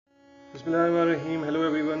Bismillahirrahmanirrahim. Hello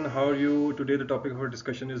everyone, how are you? Today the topic of our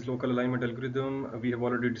discussion is local alignment algorithm. We have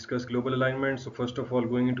already discussed global alignment. So first of all,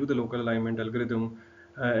 going into the local alignment algorithm,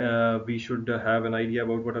 we should have an idea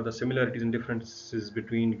about what are the similarities and differences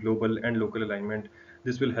between global and local alignment.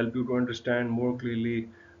 This will help you to understand more clearly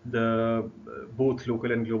the both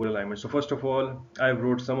local and global alignment. So first of all, I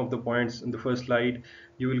wrote some of the points in the first slide.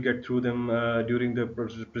 You will get through them during the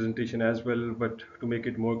presentation as well, but to make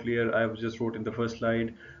it more clear, I have just wrote in the first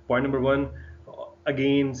slide. Point number one,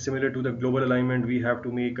 again similar to the global alignment, we have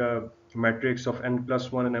to make a matrix of n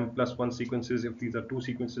plus 1 and m plus 1 sequences if these are two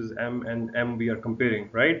sequences m and m we are comparing,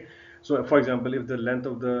 right? So for example, if the length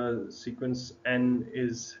of the sequence n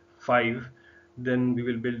is 5, then we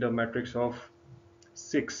will build a matrix of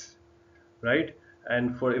 6, right?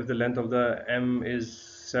 And for if the length of the m is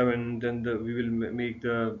 7, then we will make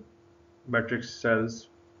the matrix cells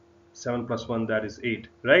 7 plus 1, that is 8,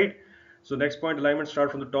 right? So next point, alignment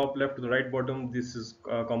start from the top left to the right bottom. This is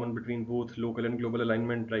common between both local and global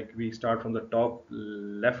alignment. Like we start from the top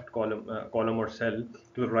left column or cell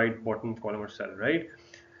to the right bottom column or cell, right?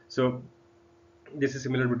 So this is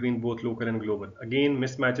similar between both local and global. Again,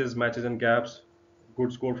 mismatches, matches and gaps,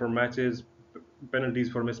 good score for matches, penalties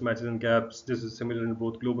for mismatches and gaps. This is similar in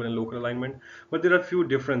both global and local alignment, but there are few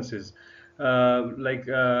differences.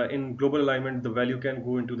 In global alignment, the value can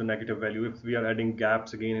go into the negative value. If we are adding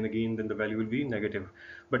gaps again and again, then the value will be negative.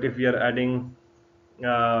 But if we are adding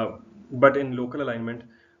but in local alignment,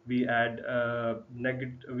 we add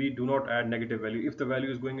we do not add negative value. If the value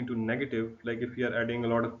is going into negative, like if we are adding a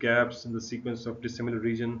lot of gaps in the sequence of dissimilar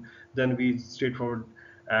region, then we straightforward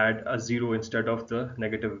add a 0 instead of the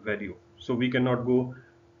negative value. So we cannot go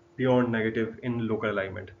beyond negative in local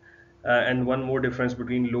alignment. And one more difference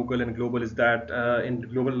between local and global is that in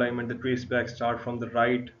global alignment, the traceback start from the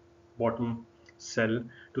right bottom cell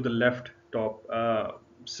to the left top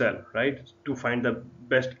cell, right? To find the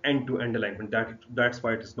best end-to-end alignment. That's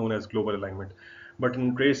why it is known as global alignment. But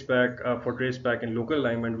in traceback, for traceback and local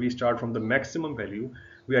alignment, we start from the maximum value.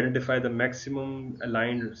 We identify the maximum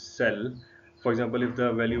aligned cell. For example, if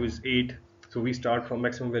the value is 8, so we start from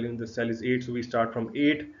maximum value in the cell is 8, so we start from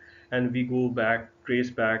 8 and we go back,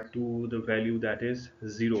 trace back to the value that is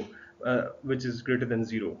 0, which is greater than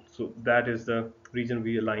 0. So that is the region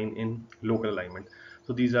we align in local alignment.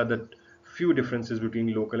 So these are the few differences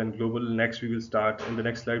between local and global. Next, we will start in the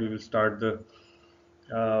next slide. We will start the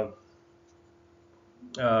uh,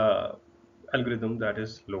 uh, algorithm that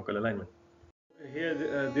is local alignment. Here,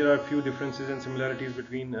 there are few differences and similarities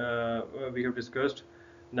between we have discussed.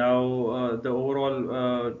 Now, the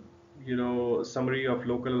overall, summary of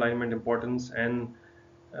local alignment importance and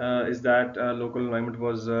is that local alignment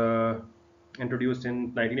was introduced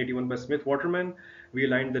in 1981 by Smith Waterman. We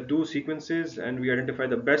aligned the two sequences and we identified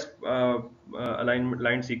the best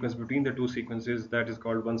line sequence between the two sequences. That is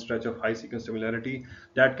called one stretch of high sequence similarity.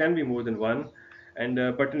 That can be more than one. And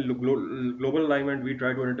but in global alignment, we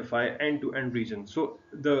try to identify end-to-end region. So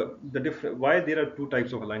why there are two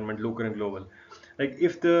types of alignment, local and global. Like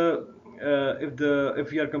if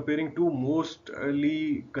we are comparing two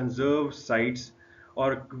mostly conserved sites,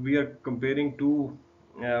 or we are comparing two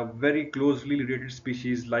very closely related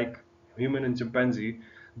species like human and chimpanzee,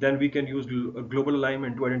 then we can use global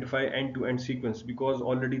alignment to identify end-to-end sequence because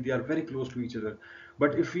already they are very close to each other.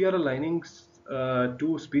 But if we are aligning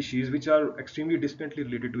two species which are extremely distantly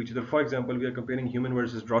related to each other, for example, we are comparing human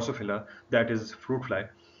versus Drosophila, that is fruit fly,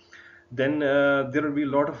 then there will be a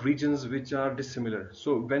lot of regions which are dissimilar.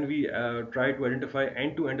 So when we try to identify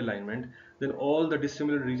end-to-end alignment, then all the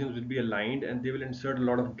dissimilar regions will be aligned and they will insert a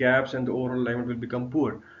lot of gaps and the overall alignment will become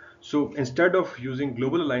poor. So instead of using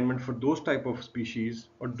global alignment for those type of species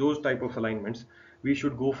or those type of alignments, we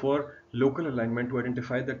should go for local alignment to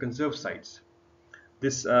identify the conserved sites.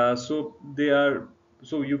 This so they are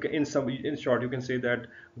so you can in short you can say that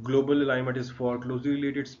global alignment is for closely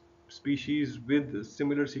related species with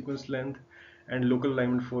similar sequence length, and local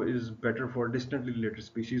alignment for is better for distantly related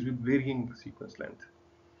species with varying sequence length.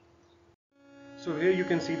 So here you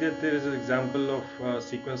can see that there is an example of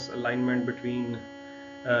sequence alignment between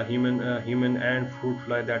human and fruit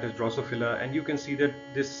fly, that is Drosophila, and you can see that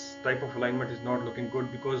this type of alignment is not looking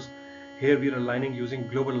good because here we are aligning using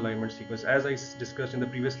global alignment sequence. As I discussed in the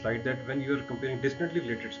previous slide, that when you are comparing distantly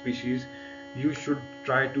related species, you should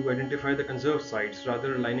try to identify the conserved sites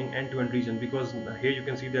rather aligning end-to-end region, because here you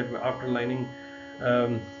can see that after aligning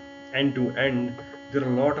um, end to end, there are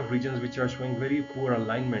a lot of regions which are showing very poor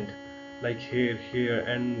alignment, like here,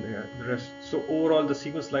 and the rest. So overall, the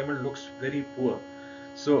sequence alignment looks very poor.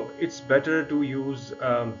 So it's better to use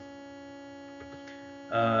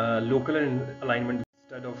local alignment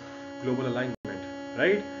instead of global alignment,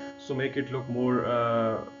 right? so make it look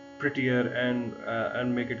more prettier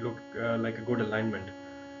and make it look like a good alignment.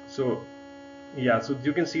 So yeah, so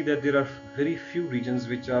you can see that there are very few regions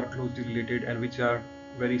which are closely related and which are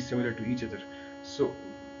very similar to each other. So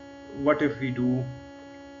what if we do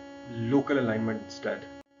local alignment instead?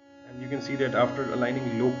 And you can see that after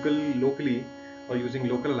aligning locally or using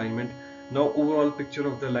local alignment, now overall picture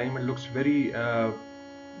of the alignment looks very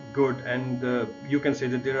good, and you can say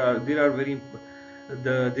that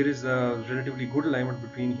there is a relatively good alignment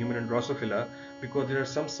between human and Drosophila, because there are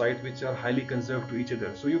some sites which are highly conserved to each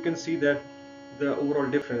other. So you can see that the overall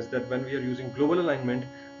difference, that when we are using global alignment,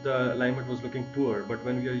 the alignment was looking poor, but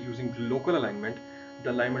when we are using local alignment,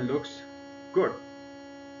 the alignment looks good,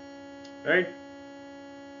 right?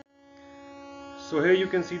 So here you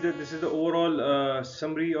can see that this is the overall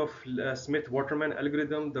summary of Smith-Waterman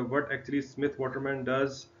algorithm. The what actually Smith-Waterman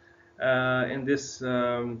does in this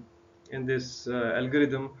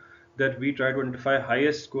algorithm, that we try to identify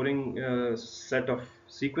highest scoring set of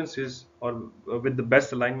sequences, or with the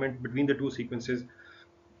best alignment between the two sequences.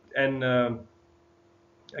 And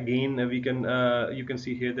again, we can you can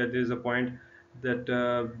see here that there is a point that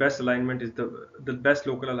best alignment is the best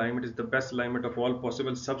local alignment is the best alignment of all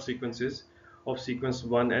possible subsequences of sequence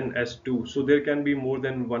 1 and S2. So there can be more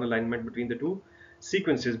than one alignment between the two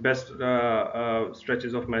sequences, best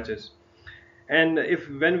stretches of matches. And if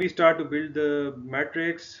when we start to build the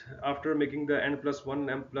matrix after making the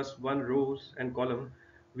n+1 rows and column,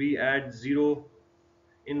 we add 0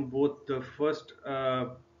 in both the first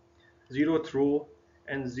 0th row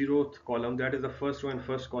and 0th column. That is the first row and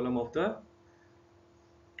first column of the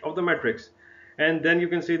matrix. And then you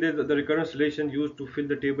can see that the recurrence relation used to fill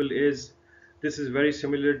the table is, this is very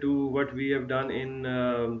similar to what we have done in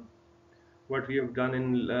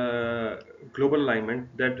global alignment,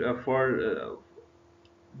 that for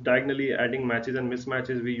diagonally adding matches and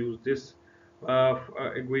mismatches, we use this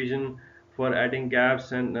equation. For adding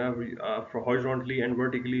gaps and for horizontally and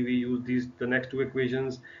vertically, we use these the next two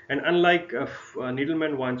equations. And unlike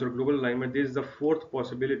Needleman Wunsch or global alignment, there is the fourth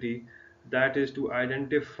possibility, that is to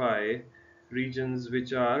identify regions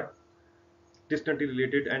which are distantly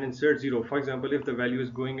related and insert 0. For example, if the value is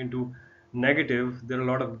going into negative, there are a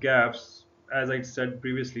lot of gaps. As I said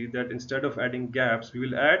previously, that instead of adding gaps, we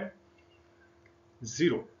will add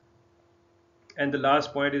 0. And the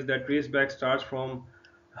last point is that traceback starts from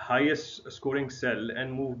highest scoring cell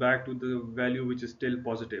and move back to the value which is still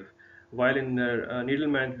positive, while in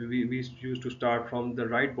Needleman we used to start from the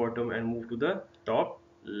right bottom and move to the top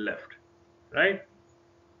left, right?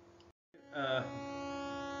 uh,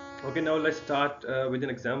 Okay, now let's start with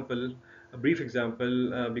an example, a brief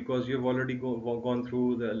example, because you have already gone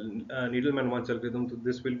through the Needleman Wunsch algorithm, so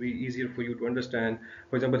this will be easier for you to understand.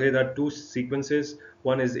 For example, here there are two sequences.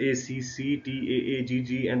 One is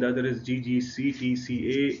ACCTAAGG and the other is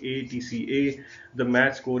GGCTCAATCA. The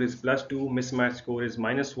match score is +2, mismatch score is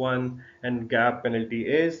 -1, and gap penalty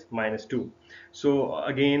is -2. So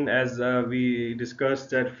again, as we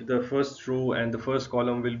discussed, that the first row and the first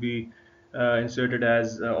column will be inserted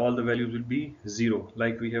as all the values will be 0,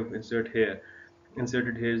 like we have inserted here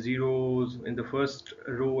zeros in the first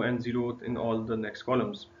row and 0 in all the next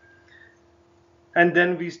columns. And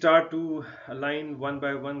then we start to align one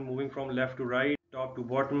by one, moving from left to right, top to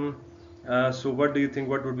bottom. So what do you think,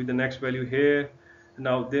 what would be the next value here?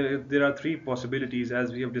 Now there are three possibilities,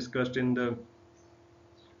 as we have discussed in the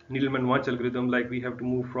Needleman Wunsch algorithm. Like, we have to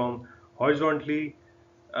move from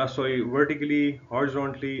vertically,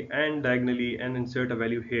 horizontally, and diagonally, and insert a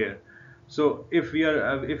value here. So if we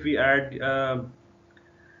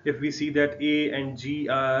see that A and G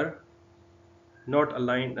are not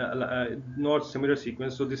aligned, not similar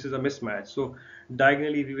sequence, so this is a mismatch. So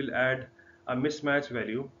diagonally we will add a mismatch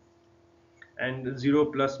value, and 0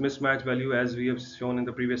 plus mismatch value, as we have shown in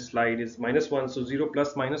the previous slide, is -1. So 0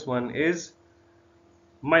 plus -1 is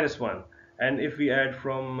 -1. And if we add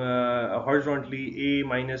from horizontally, A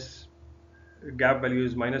minus gap value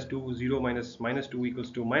is -2, 0 minus -2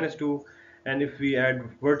 equals to -2. And if we add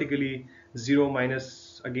vertically, 0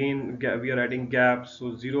 minus, again we are adding gaps,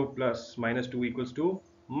 so 0 plus -2 equals to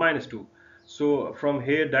 -2. So from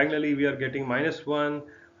here diagonally we are getting -1,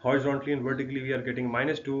 horizontally and vertically we are getting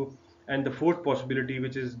 -2. And the fourth possibility,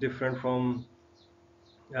 which is different from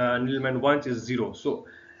Needleman Wunsch, is 0. So,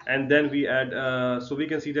 and then we add, so we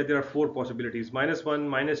can see that there are four possibilities: -1,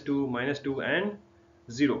 -2, and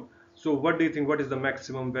 0. So what do you think, what is the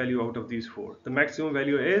maximum value out of these four? The maximum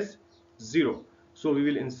value is 0. So we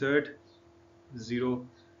will insert 0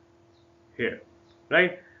 here,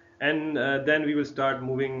 right? And then we will start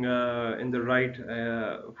moving in the right,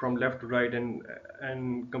 from left to right, and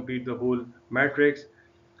complete the whole matrix.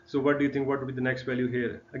 So what do you think, what would be the next value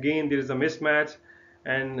here? Again, there is a mismatch,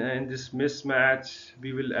 and in this mismatch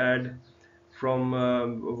we will add from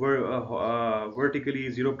vertically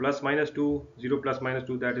 0 plus minus 2, 0 plus minus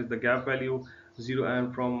 2, that is the gap value, 0,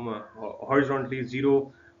 and from horizontally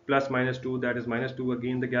 0 plus minus 2, that is minus 2,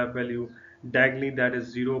 again the gap value, diagonally that is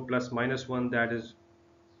 0 plus minus 1, that is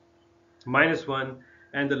minus 1,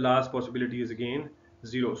 and the last possibility is again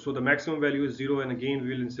 0. So the maximum value is 0, and again we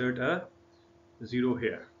will insert a 0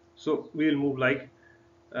 here. So we will move like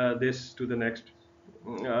this to the next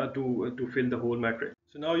to fill the whole matrix.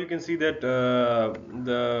 So now you can see that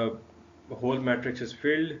the whole matrix is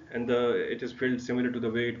filled, and it is filled similar to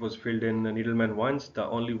the way it was filled in Needleman once. The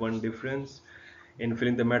only one difference in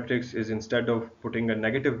filling the matrix is, instead of putting a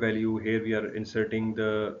negative value here, we are inserting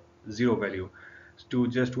the 0 value to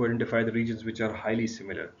identify the regions which are highly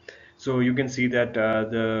similar. So you can see that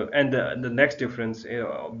the next difference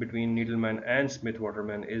between Needleman and Smith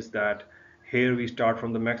Waterman is that here we start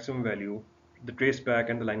from the maximum value. The traceback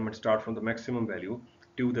and the alignment start from the maximum value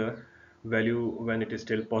to the value when it is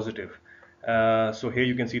still positive. So here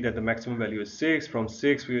you can see that the maximum value is 6. From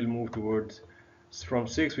 6 we will move towards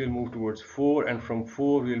 4, and from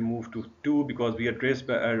 4 we will move to 2, because we are just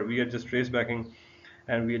tracebacking,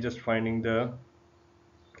 and we are just finding the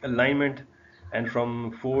alignment, and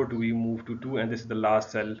from 4 to we move to 2, and this is the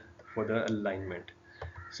last cell for the alignment.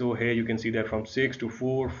 So here you can see that from 6 to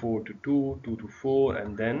 4, 4 to 2, 2 to 4,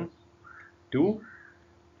 and then to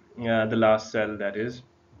the last cell, that is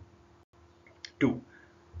 2.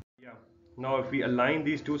 Yeah. Now if we align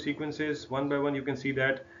these two sequences one by one, you can see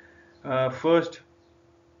that first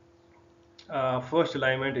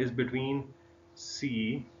alignment is between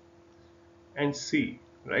C and C,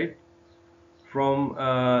 right? From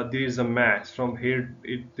there is a match from here,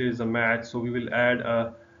 there is a match, so we will add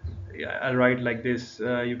a, yeah, I'll write like this,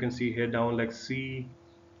 you can see here down like C,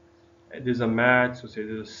 there's a match, so say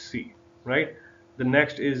there's a C, right? The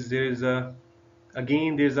next is there's a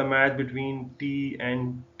match between T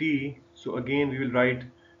and T, so again we will write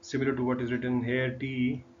similar to what is written here,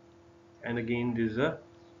 T, and again there's a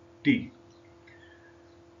T.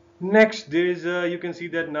 Next, there is you can see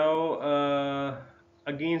that now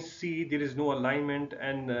against C there is no alignment,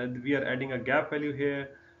 and we are adding a gap value here.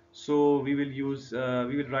 So we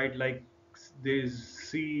will write like there is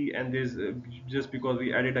C, and there's just because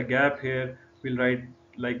we added a gap here, we'll write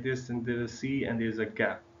like this, and there is C and there is a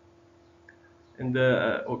gap. In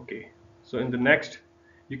the okay, so in the next,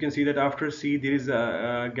 you can see that after C there is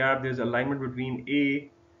a gap, there is alignment between A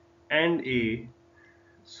and A.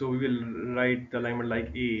 So we will write the alignment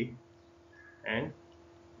like A and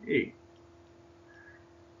A,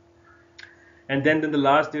 and then the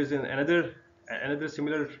last there's another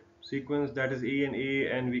similar sequence, that is A and A,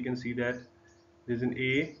 and we can see that there's an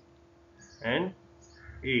A and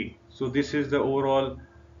A. So this is the overall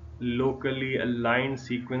locally aligned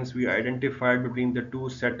sequence we identified between the two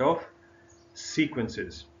set of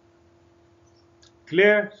sequences.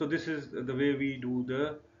 Clear? So this is the way we do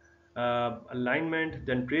the alignment,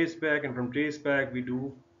 then trace back, and from trace back we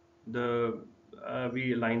do the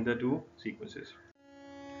we align the two sequences.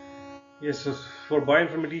 Yes, so for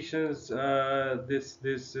bioinformaticians, this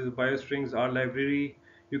biostrings R library.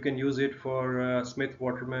 You can use it for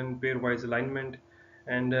Smith-Waterman pairwise alignment,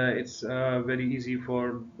 and it's very easy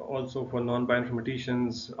for also for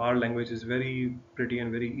non-bioinformaticians. R language is very pretty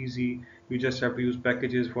and very easy. You just have to use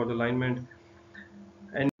packages for the alignment.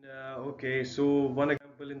 And okay, so one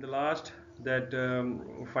example in the last, that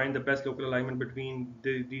find the best local alignment between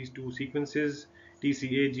these two sequences,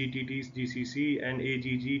 TCA, GTT, GCC, and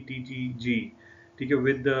AGG, TGG. Okay,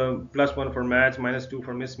 with the +1 for match, -2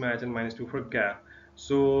 for mismatch, and -2 for gap.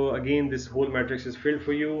 So again, this whole matrix is filled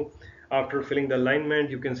for you. After filling the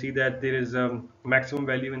alignment, you can see that there is a maximum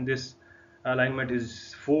value in this alignment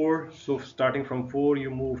is 4. So starting from 4,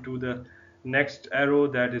 you move to the next arrow,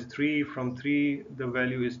 that is 3. From 3 the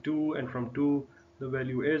value is 2, and from 2 the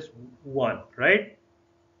value is 1, right?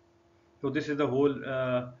 So this is the whole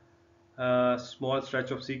small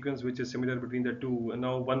stretch of sequence which is similar between the two, and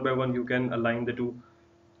now one by one you can align the two.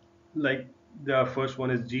 Like the first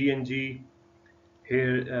one is G and G.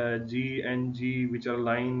 Here G and G which are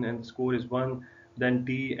aligned and score is 1. Then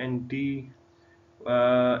T and T,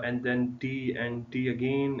 and then T and T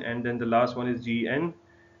again, and then the last one is G and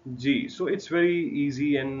G. So it's very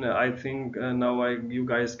easy, and I think now you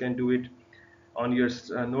guys can do it on your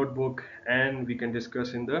notebook, and we can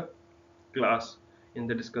discuss in the class in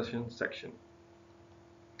the discussion section.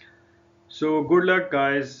 So good luck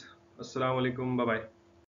guys. Assalamu alaikum. Bye bye.